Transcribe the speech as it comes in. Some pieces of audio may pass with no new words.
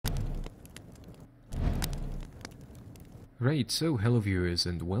Right, so hello viewers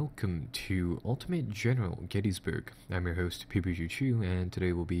and welcome to Ultimate General Gettysburg. I'm your host PPCC and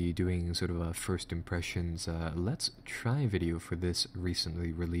today we'll be doing sort of a first impressions let's try video for this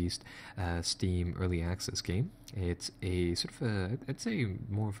recently released Steam Early Access game. It's a sort of a, I'd say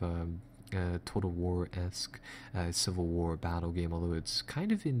more of a Total War-esque Civil War battle game, although it's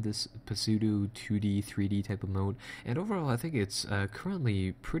kind of in this pseudo 2D, 3D type of mode. And overall, I think it's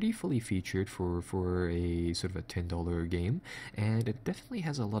currently pretty fully featured for a sort of a $10 game, and it definitely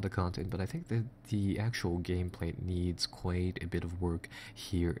has a lot of content, but I think that the actual gameplay needs quite a bit of work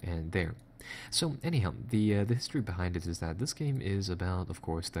here and there. So anyhow, the history behind it is that this game is about, of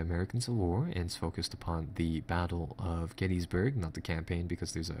course, the American Civil War, and it's focused upon the Battle of Gettysburg, not the campaign,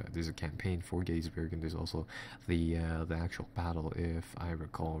 because there's a campaign for Gettysburg, and there's also the actual battle, if I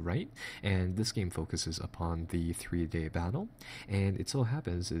recall right. And this game focuses upon the 3-day battle, and it so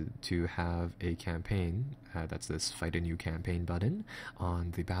happens to have a campaign that's this Fight a New Campaign button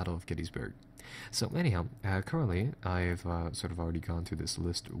on the Battle of Gettysburg. So anyhow, currently I've sort of already gone through this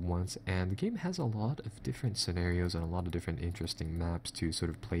list once, and the game has a lot of different scenarios and a lot of different interesting maps to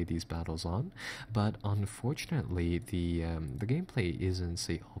sort of play these battles on, but unfortunately the gameplay isn't,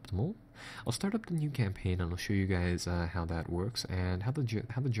 say, optimal. I'll start up the new campaign and I'll show you guys how that works and how the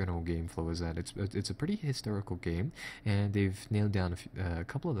general game flow is at. It's a pretty historical game, and they've nailed down a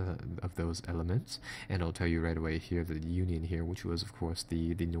couple of those elements. And I'll tell you right away here that the Union here, which was of course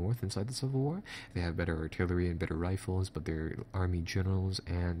the North inside the Civil War, they have better artillery and better rifles, but their army generals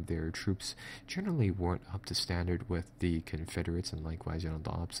and their troops generally weren't up to standard with the Confederates, and likewise, the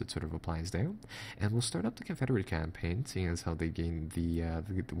opposite sort of applies there. And we'll start up the Confederate campaign, seeing as how they gain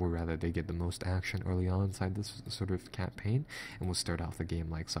they get the most action early on inside this sort of campaign, and we'll start off the game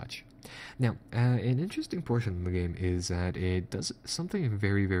like such. Now, an interesting portion of the game is that it does something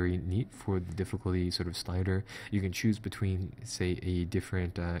very, very neat for the difficulty sort of slider. You can choose between, say, a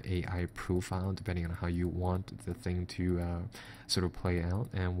different AI profile depending on how you want the thing to sort of play out,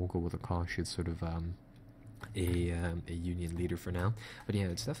 and we'll go with a cautious sort of a Union leader for now. But yeah,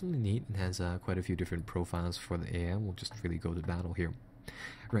 it's definitely neat and has quite a few different profiles for the AI. We'll just really go to battle here.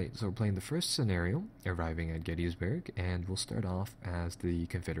 Right, so we're playing the first scenario, arriving at Gettysburg, and we'll start off as the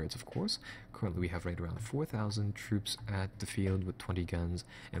Confederates, of course. Currently we have right around 4,000 troops at the field with 20 guns,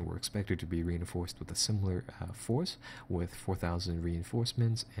 and we're expected to be reinforced with a similar force with 4,000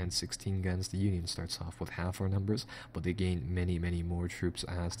 reinforcements and 16 guns. The Union starts off with half our numbers, but they gain many, many more troops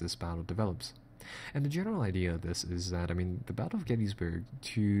as this battle develops. And the general idea of this is that, I mean, the Battle of Gettysburg,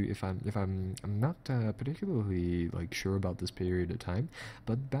 I'm not particularly sure about this period of time,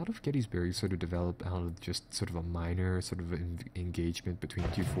 but Battle of Gettysburg sort of developed out of just sort of a minor sort of engagement between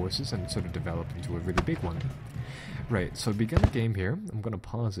two forces, and sort of developed into a really big one. Right, so begin the game here. I'm going to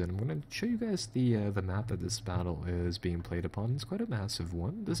pause it. I'm going to show you guys the map that this battle is being played upon. It's quite a massive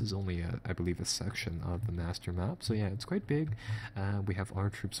one. This is only, I believe, a section of the master map, so yeah, it's quite big. We have our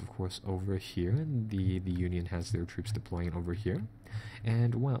troops, of course, over here, and the Union has their troops deploying over here.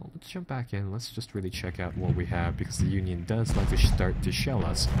 And well, let's jump back in. Let's just really check out what we have, because the Union does like to start to shell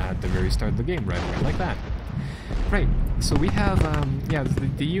us at the very start of the game, right away, like that. Right, so we have, yeah,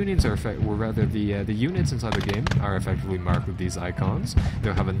 the Unions are, the units inside the game are effectively marked with these icons.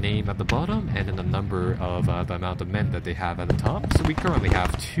 They'll have a name at the bottom, and then a number of the amount of men that they have at the top. So we currently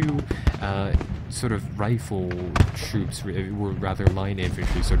have two sort of rifle troops, or rather line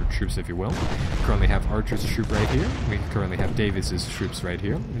infantry sort of troops, if you will. Currently have Archer's troop right here. We currently have Davis's troops right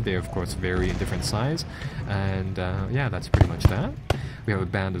here. They, of course, vary in different size, and yeah, that's pretty much that. We have a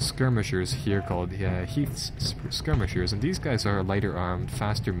band of skirmishers here called Heath's Skirmishers, and these guys are lighter armed,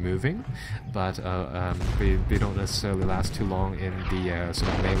 faster moving, but they don't necessarily last too long in the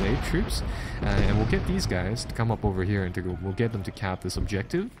sort of melee troops. And we'll get these guys to come up over here, and we'll get them to cap this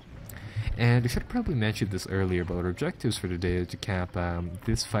objective. And I should have probably mentioned this earlier, but our objectives for today is to cap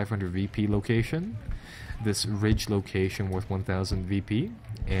this 500 VP location, this ridge location worth 1000 VP,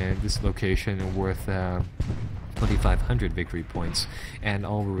 and this location worth 2,500 victory points. And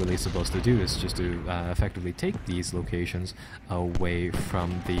all we're really supposed to do is just to effectively take these locations away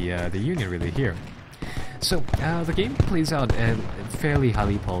from the Union, really, here. So the game plays out fairly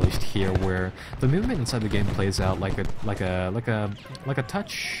highly polished here, where the movement inside the game plays out like a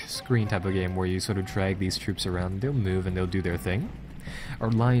touch screen type of game, where you sort of drag these troops around. They'll move and they'll do their thing. Our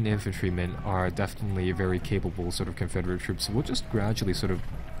line infantrymen are definitely very capable sort of Confederate troops, so we'll just gradually sort of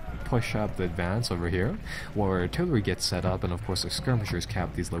push up the advance over here, where artillery gets set up, and of course the skirmishers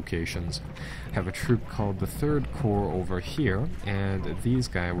cap these locations. Have a troop called the 3rd Corps over here, and these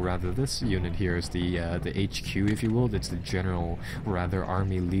guys, rather this unit here is the HQ, if you will. It's the general, or rather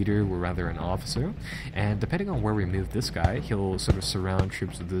army leader, or rather an officer, and depending on where we move this guy, he'll sort of surround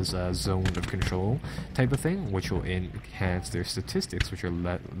troops with this zone of control type of thing, which will enhance their statistics, which are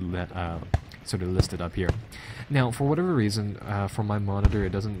sort of listed up here. Now, for whatever reason, for my monitor,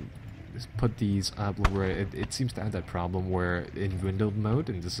 it doesn't put these up where it seems to have that problem where in windowed mode,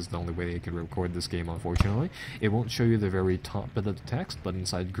 and this is the only way I can record this game unfortunately, it won't show you the very top bit of the text, but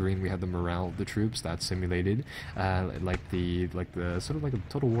inside green we have the morale of the troops that's simulated, like the sort of like a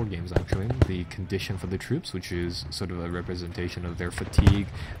Total War games actually, the condition for the troops, which is sort of a representation of their fatigue,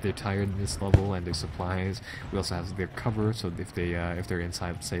 their tiredness level, and their supplies. We also have their cover, so if they're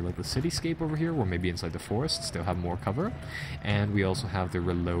inside, say, like the cityscape over here, or maybe inside the forests, they'll have more cover. And we also have the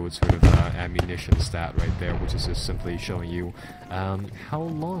reload sort of ammunition stat right there, which is just simply showing you how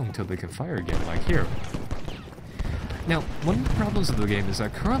long till they can fire again, like here. Now, one of the problems of the game is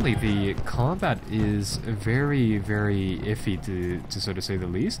that currently the combat is very, very iffy, to sort of say the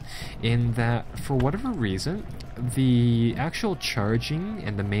least, in that, for whatever reason, the actual charging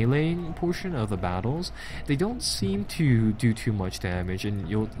and the meleeing portion of the battles, they don't seem to do too much damage, and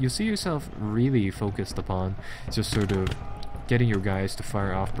you'll see yourself really focused upon just sort of getting your guys to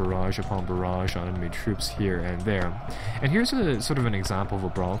fire off barrage upon barrage on enemy troops here and there. And here's a sort of an example of a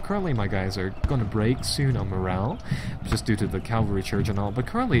brawl. Currently my guys are going to break soon on morale, just due to the cavalry charge and all, but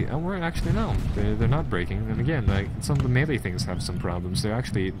currently, we're actually no, they're not breaking. And again, like, some of the melee things have some problems. They're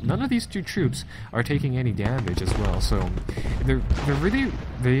actually, none of these two troops are taking any damage as well, so they're really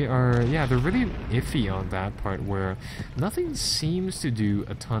iffy on that part, where nothing seems to do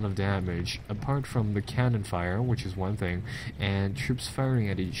a ton of damage apart from the cannon fire, which is one thing, and troops firing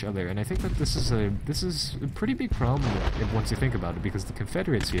at each other. And I think that this is a pretty big problem once you think about it, because the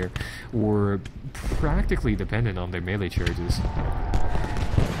Confederates here were practically dependent on their melee charges.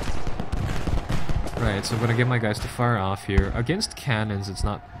 Right, so I'm gonna get my guys to fire off here. Against cannons, it's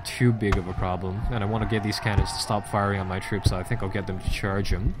not too big of a problem, and I want to get these cannons to stop firing on my troops, so I think I'll get them to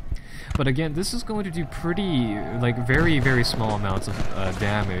charge them. But again, this is going to do pretty, like, very, very small amounts of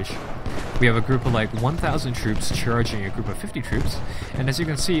damage. We have a group of like 1,000 troops charging a group of 50 troops, and as you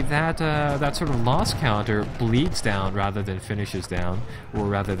can see, that that sort of loss counter bleeds down rather than finishes down, or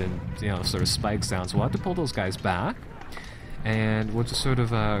rather than, you know, sort of spikes down. So we'll have to pull those guys back, and we'll just sort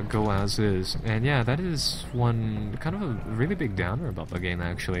of go as is. And yeah, that is one kind of a really big downer about the game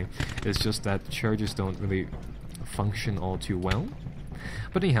actually. It's just that the charges don't really function all too well.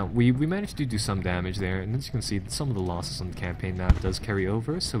 But anyhow, we managed to do some damage there, and as you can see, some of the losses on the campaign map does carry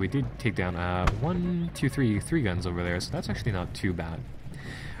over, so we did take down 3 guns over there, so that's actually not too bad.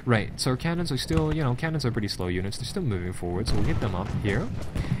 Right, so our cannons are still, you know, cannons are pretty slow units, they're still moving forward, so we'll get them up here,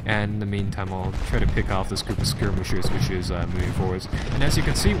 and in the meantime I'll try to pick off this group of skirmishers, which is moving forwards. And as you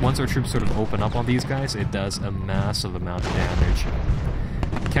can see, once our troops sort of open up on these guys, it does a massive amount of damage.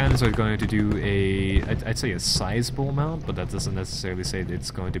 Cannons are going to do I'd say a sizable amount, but that doesn't necessarily say that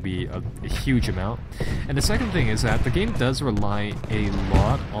it's going to be a huge amount. And the second thing is that the game does rely a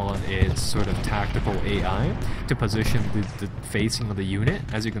lot on its sort of tactical AI to position the facing of the unit.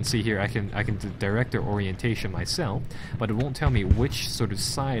 As you can see here, I can direct their orientation myself, but it won't tell me which sort of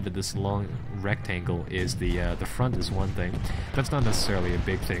side of this long rectangle is the front is one thing. That's not necessarily a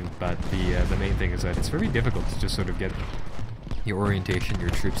big thing, but the main thing is that it's very difficult to just sort of get your orientation, your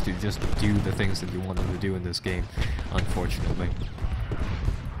troops to just do the things that you want them to do in this game, unfortunately.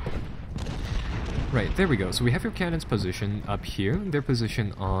 Right, there we go. So we have your cannons position up here. They're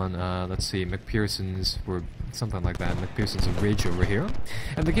positioned on, let's see, McPherson's, or something like that, McPherson's Ridge over here.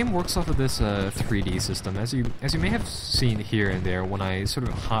 And the game works off of this 3D system. As you may have seen here and there, when I sort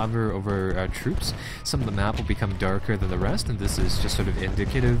of hover over troops, some of the map will become darker than the rest, and this is just sort of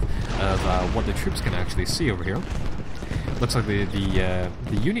indicative of what the troops can actually see over here. Looks like the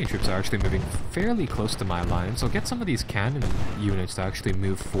Union troops are actually moving fairly close to my line, so I'll get some of these cannon units to actually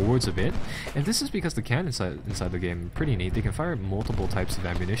move forwards a bit. And this is because the cannons inside the game are pretty neat. They can fire multiple types of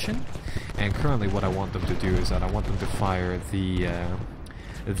ammunition, and currently what I want them to do is that I want them to fire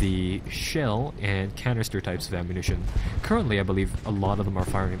the shell and canister types of ammunition. Currently, I believe a lot of them are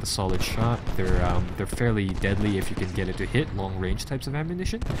firing the solid shot. They're fairly deadly if you can get it to hit long-range types of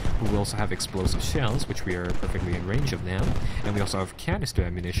ammunition. But we also have explosive shells, which we are perfectly in range of now, and we also have canister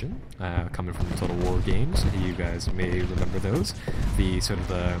ammunition coming from the Total War games. You guys may remember those. The sort of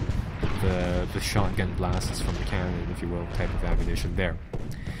the shotgun blasts from the cannon, if you will, type of ammunition there.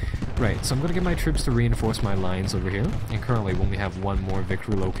 Right, so I'm gonna get my troops to reinforce my lines over here, and currently we only have one more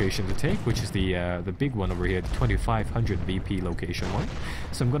victory location to take, which is the big one over here, the 2500 VP location one.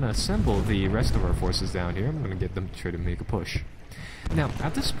 So I'm gonna assemble the rest of our forces down here. I'm gonna get them to try to make a push. Now,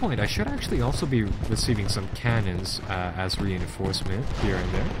 at this point, I should actually also be receiving some cannons as reinforcement here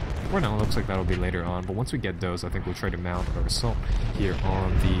and there. Or no, it looks like that'll be later on, but once we get those, I think we'll try to mount our assault here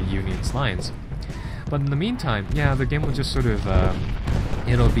on the Union's lines. But in the meantime, yeah, the game will just sort of,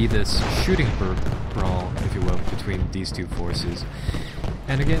 it'll be this shooting brawl, if you will, between these two forces.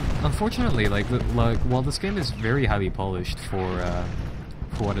 And again, unfortunately, like while this game is very highly polished for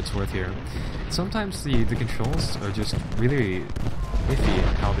what it's worth here, sometimes the controls are just really iffy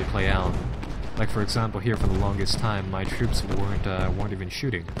in how they play out. Like for example, here for the longest time, my troops weren't even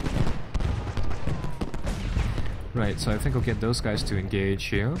shooting. Right, so I think I'll get those guys to engage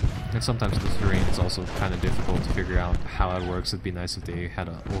here. And sometimes the terrain is also kind of difficult to figure out how it works. It'd be nice if they had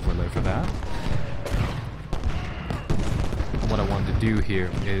an overlay for that. What I want to do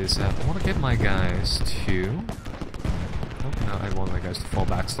here is I want to get my guys to... Oh, no, I want my guys to fall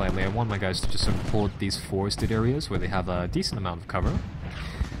back slightly. I want my guys to just sort of hold these forested areas where they have a decent amount of cover.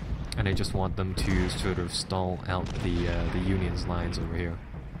 And I just want them to sort of stall out the Union's lines over here.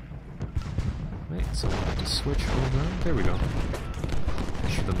 Right, so I'm going to switch over. There we go.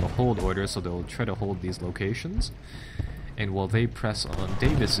 Issue them the hold order, so they'll try to hold these locations. And while they press on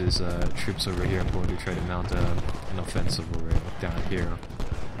Davis's troops over here, I'm going to try to mount an offensive over down here.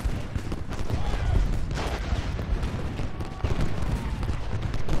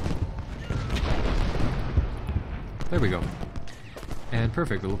 There we go. And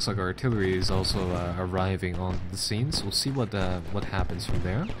perfect. It looks like our artillery is also arriving on the scene, so we'll see what happens from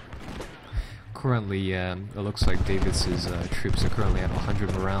there. Currently, it looks like Davis's troops are currently at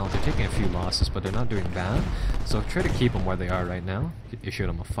 100 morale. They're taking a few losses, but they're not doing bad. So I'll try to keep them where they are right now. Issue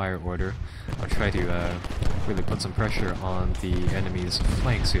them a fire order. I'll try to really put some pressure on the enemy's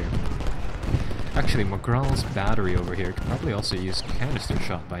flanks here. Actually, McGraw's battery over here could probably also use canister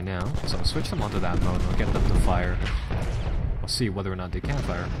shot by now. So I'll switch them onto that mode and I'll get them to fire. I'll see whether or not they can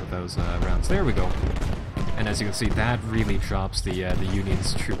fire with those rounds. There we go. And as you can see, that really drops the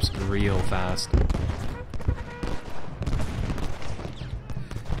Union's troops real fast.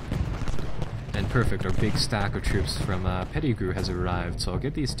 And perfect, our big stack of troops from Pettigrew has arrived, so I'll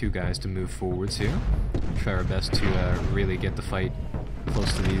get these two guys to move forwards here. Try our best to really get the fight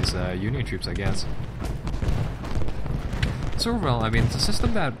close to these Union troops, I guess. So overall, I mean, it's a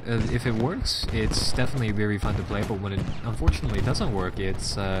system that, if it works, it's definitely very fun to play, but when it unfortunately doesn't work, it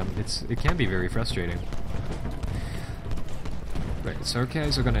can be very frustrating. Right, so our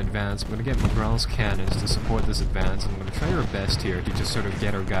guys are going to advance. I'm going to get McGraw's cannons to support this advance. I'm going to try our best here to just sort of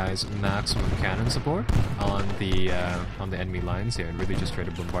get our guys maximum cannon support on the enemy lines here, and really just try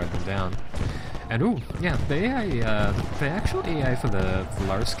to bombard them down. And ooh, yeah, the actual AI for the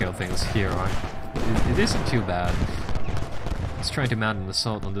large scale things here it isn't too bad. It's trying to mount an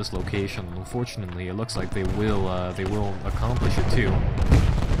assault on this location, and unfortunately, it looks like they will accomplish it too.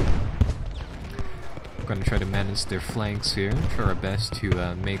 We're going to try to manage their flanks here, try our best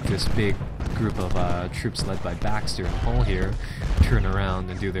to make this big group of troops led by Baxter and Hall here turn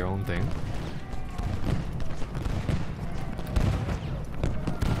around and do their own thing.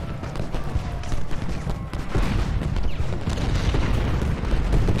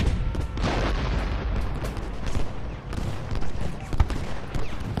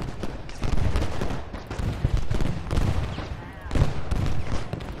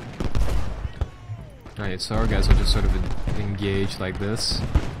 Alright, so our guys will just sort of engage like this.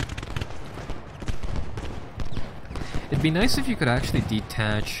 It'd be nice if you could actually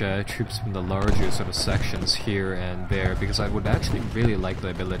detach troops from the larger sort of sections here and there, because I would actually really like the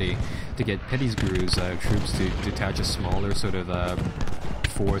ability to get Pettigrew's troops to detach a smaller sort of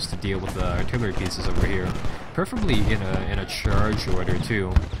force to deal with the artillery pieces over here, preferably in a charge order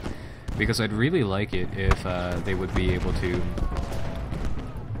too, because I'd really like it if they would be able to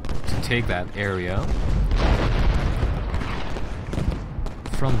take that area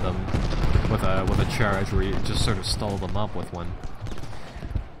from them with a charge where you just sort of stall them up with one.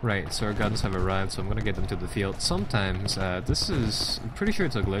 Right, so our guns have arrived, so I'm gonna get them to the field. Sometimes, I'm pretty sure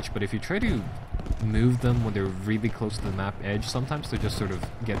it's a glitch, but if you try to move them when they're really close to the map edge, sometimes they just sort of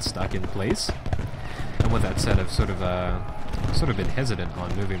get stuck in place. And with that said, I've sort of been hesitant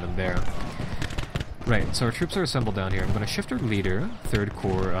on moving them there. Right, so our troops are assembled down here. I'm going to shift our leader, 3rd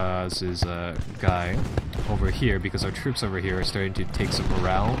Corps' guy, over here, because our troops over here are starting to take some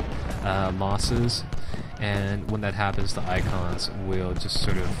morale losses, and when that happens, the icons will just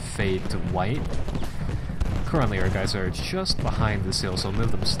sort of fade to white, Currently our guys are just behind this hill, so I'll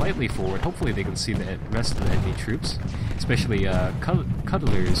move them slightly forward. Hopefully they can see the rest of the enemy troops, especially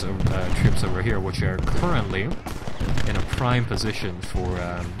Cuddler's troops over here, which are currently in a prime position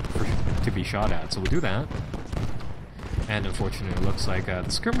to be shot at. So we'll do that. And unfortunately, it looks like the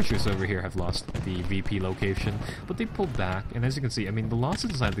skirmishers over here have lost the VP location, but they pulled back. And as you can see, I mean, the losses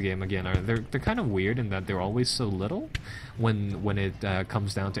inside the game again they're kind of weird in that they're always so little when it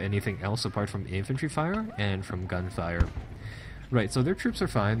comes down to anything else apart from infantry fire and from gunfire. Right, so their troops are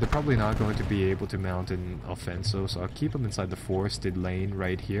fine. They're probably not going to be able to mount an offensive, so I'll keep them inside the forested lane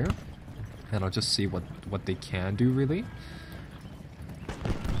right here, and I'll just see what they can do really.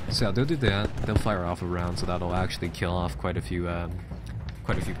 So yeah, they'll do that. They'll fire off a round, so that'll actually kill off quite a few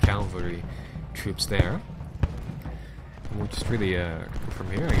cavalry troops there. And we'll just really go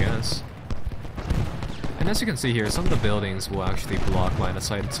from here, I guess. And as you can see here, some of the buildings will actually block line of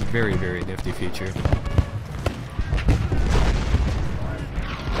sight. It's a very, very nifty feature.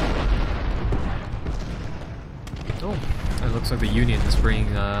 Oh, it looks like the Union is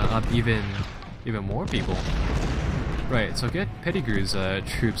bringing up even more people. Right, so get Pettigrew's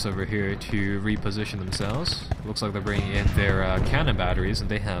troops over here to reposition themselves. Looks like they're bringing in their cannon batteries, and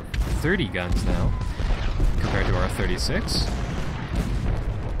they have 30 guns now, compared to our 36.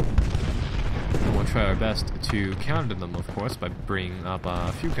 And we'll try our best to counter them, of course, by bringing up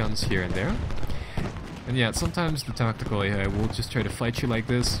a few guns here and there. And yeah, sometimes the tactical AI will just try to fight you like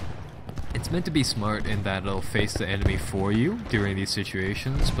this. It's meant to be smart in that it'll face the enemy for you during these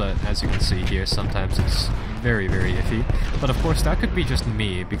situations, but as you can see here, sometimes it's very, very iffy. But of course, that could be just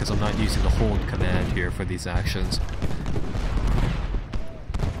me, because I'm not using the hold command here for these actions.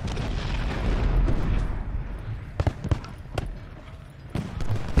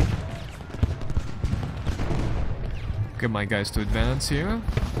 Get my guys to advance here.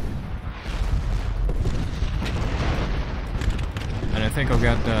 And I think I'll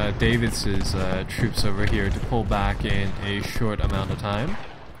get David's troops over here to pull back in a short amount of time.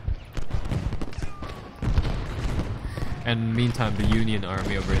 And meantime, the Union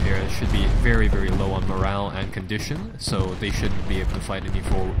army over here should be very, very low on morale and condition, so they shouldn't be able to fight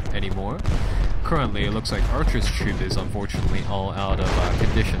anymore. Currently, it looks like Archer's troop is unfortunately all out of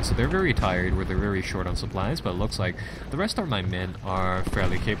condition, so they're very tired, where they're very short on supplies, but it looks like the rest of my men are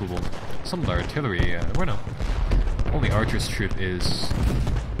fairly capable. Some of the artillery, well no. Only Archer's troop is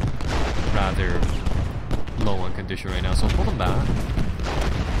rather low on condition right now, so I'll pull them back.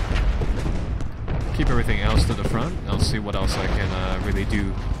 Keep everything else to the front. I'll see what else I can really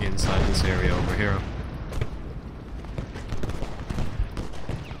do inside this area over here.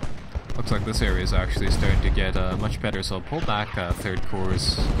 Looks like this area is actually starting to get much better, so I'll pull back 3rd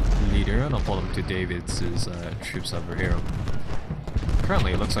Corps' leader, and I'll pull him to David's troops over here.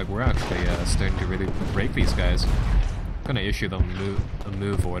 Currently, it looks like we're actually starting to really break these guys. I'm gonna issue them a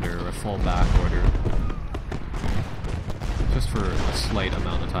move order or a fall back order, just for a slight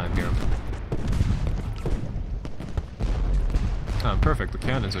amount of time here. Perfect, the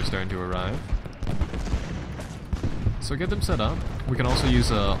cannons are starting to arrive. So get them set up. We can also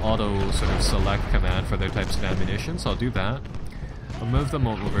use a auto sort of select command for their types of ammunition, so I'll do that. I'll move them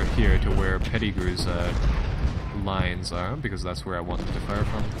over here to where Pettigrew's lines are, because that's where I want them to fire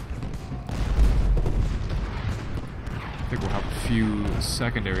from. I think we'll have a few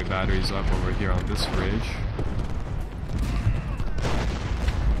secondary batteries up over here on this ridge.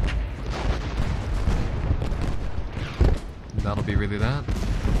 And that'll be really that.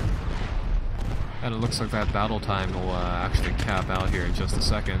 And it looks like that battle time will actually cap out here in just a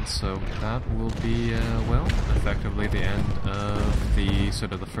second, so that will be, well, effectively the end of the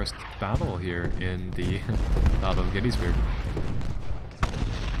sort of the first battle here in the Battle of Gettysburg.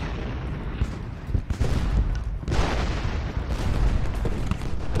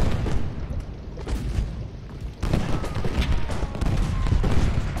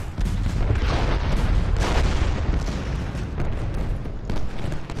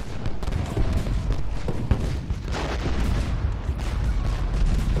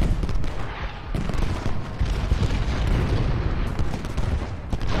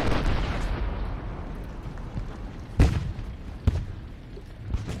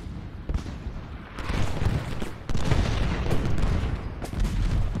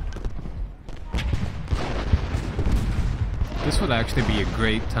 This would actually be a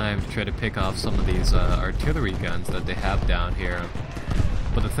great time to try to pick off some of these artillery guns that they have down here.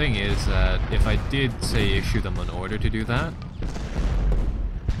 But the thing is that if I did, say, issue them an order to do that,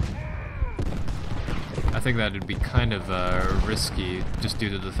 I think that would be kind of risky, just due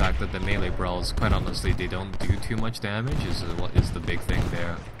to the fact that the melee brawls, quite honestly, they don't do too much damage, is the big thing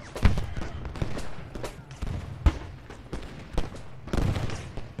there.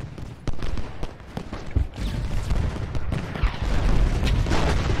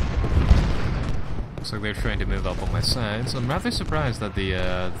 looks like they're trying to move up on my side, so I'm rather surprised that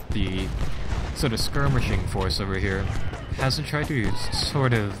the sort of skirmishing force over here hasn't tried to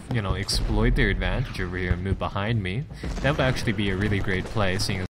sort of, you know, exploit their advantage over here and move behind me. That would actually be a really great play, seeing as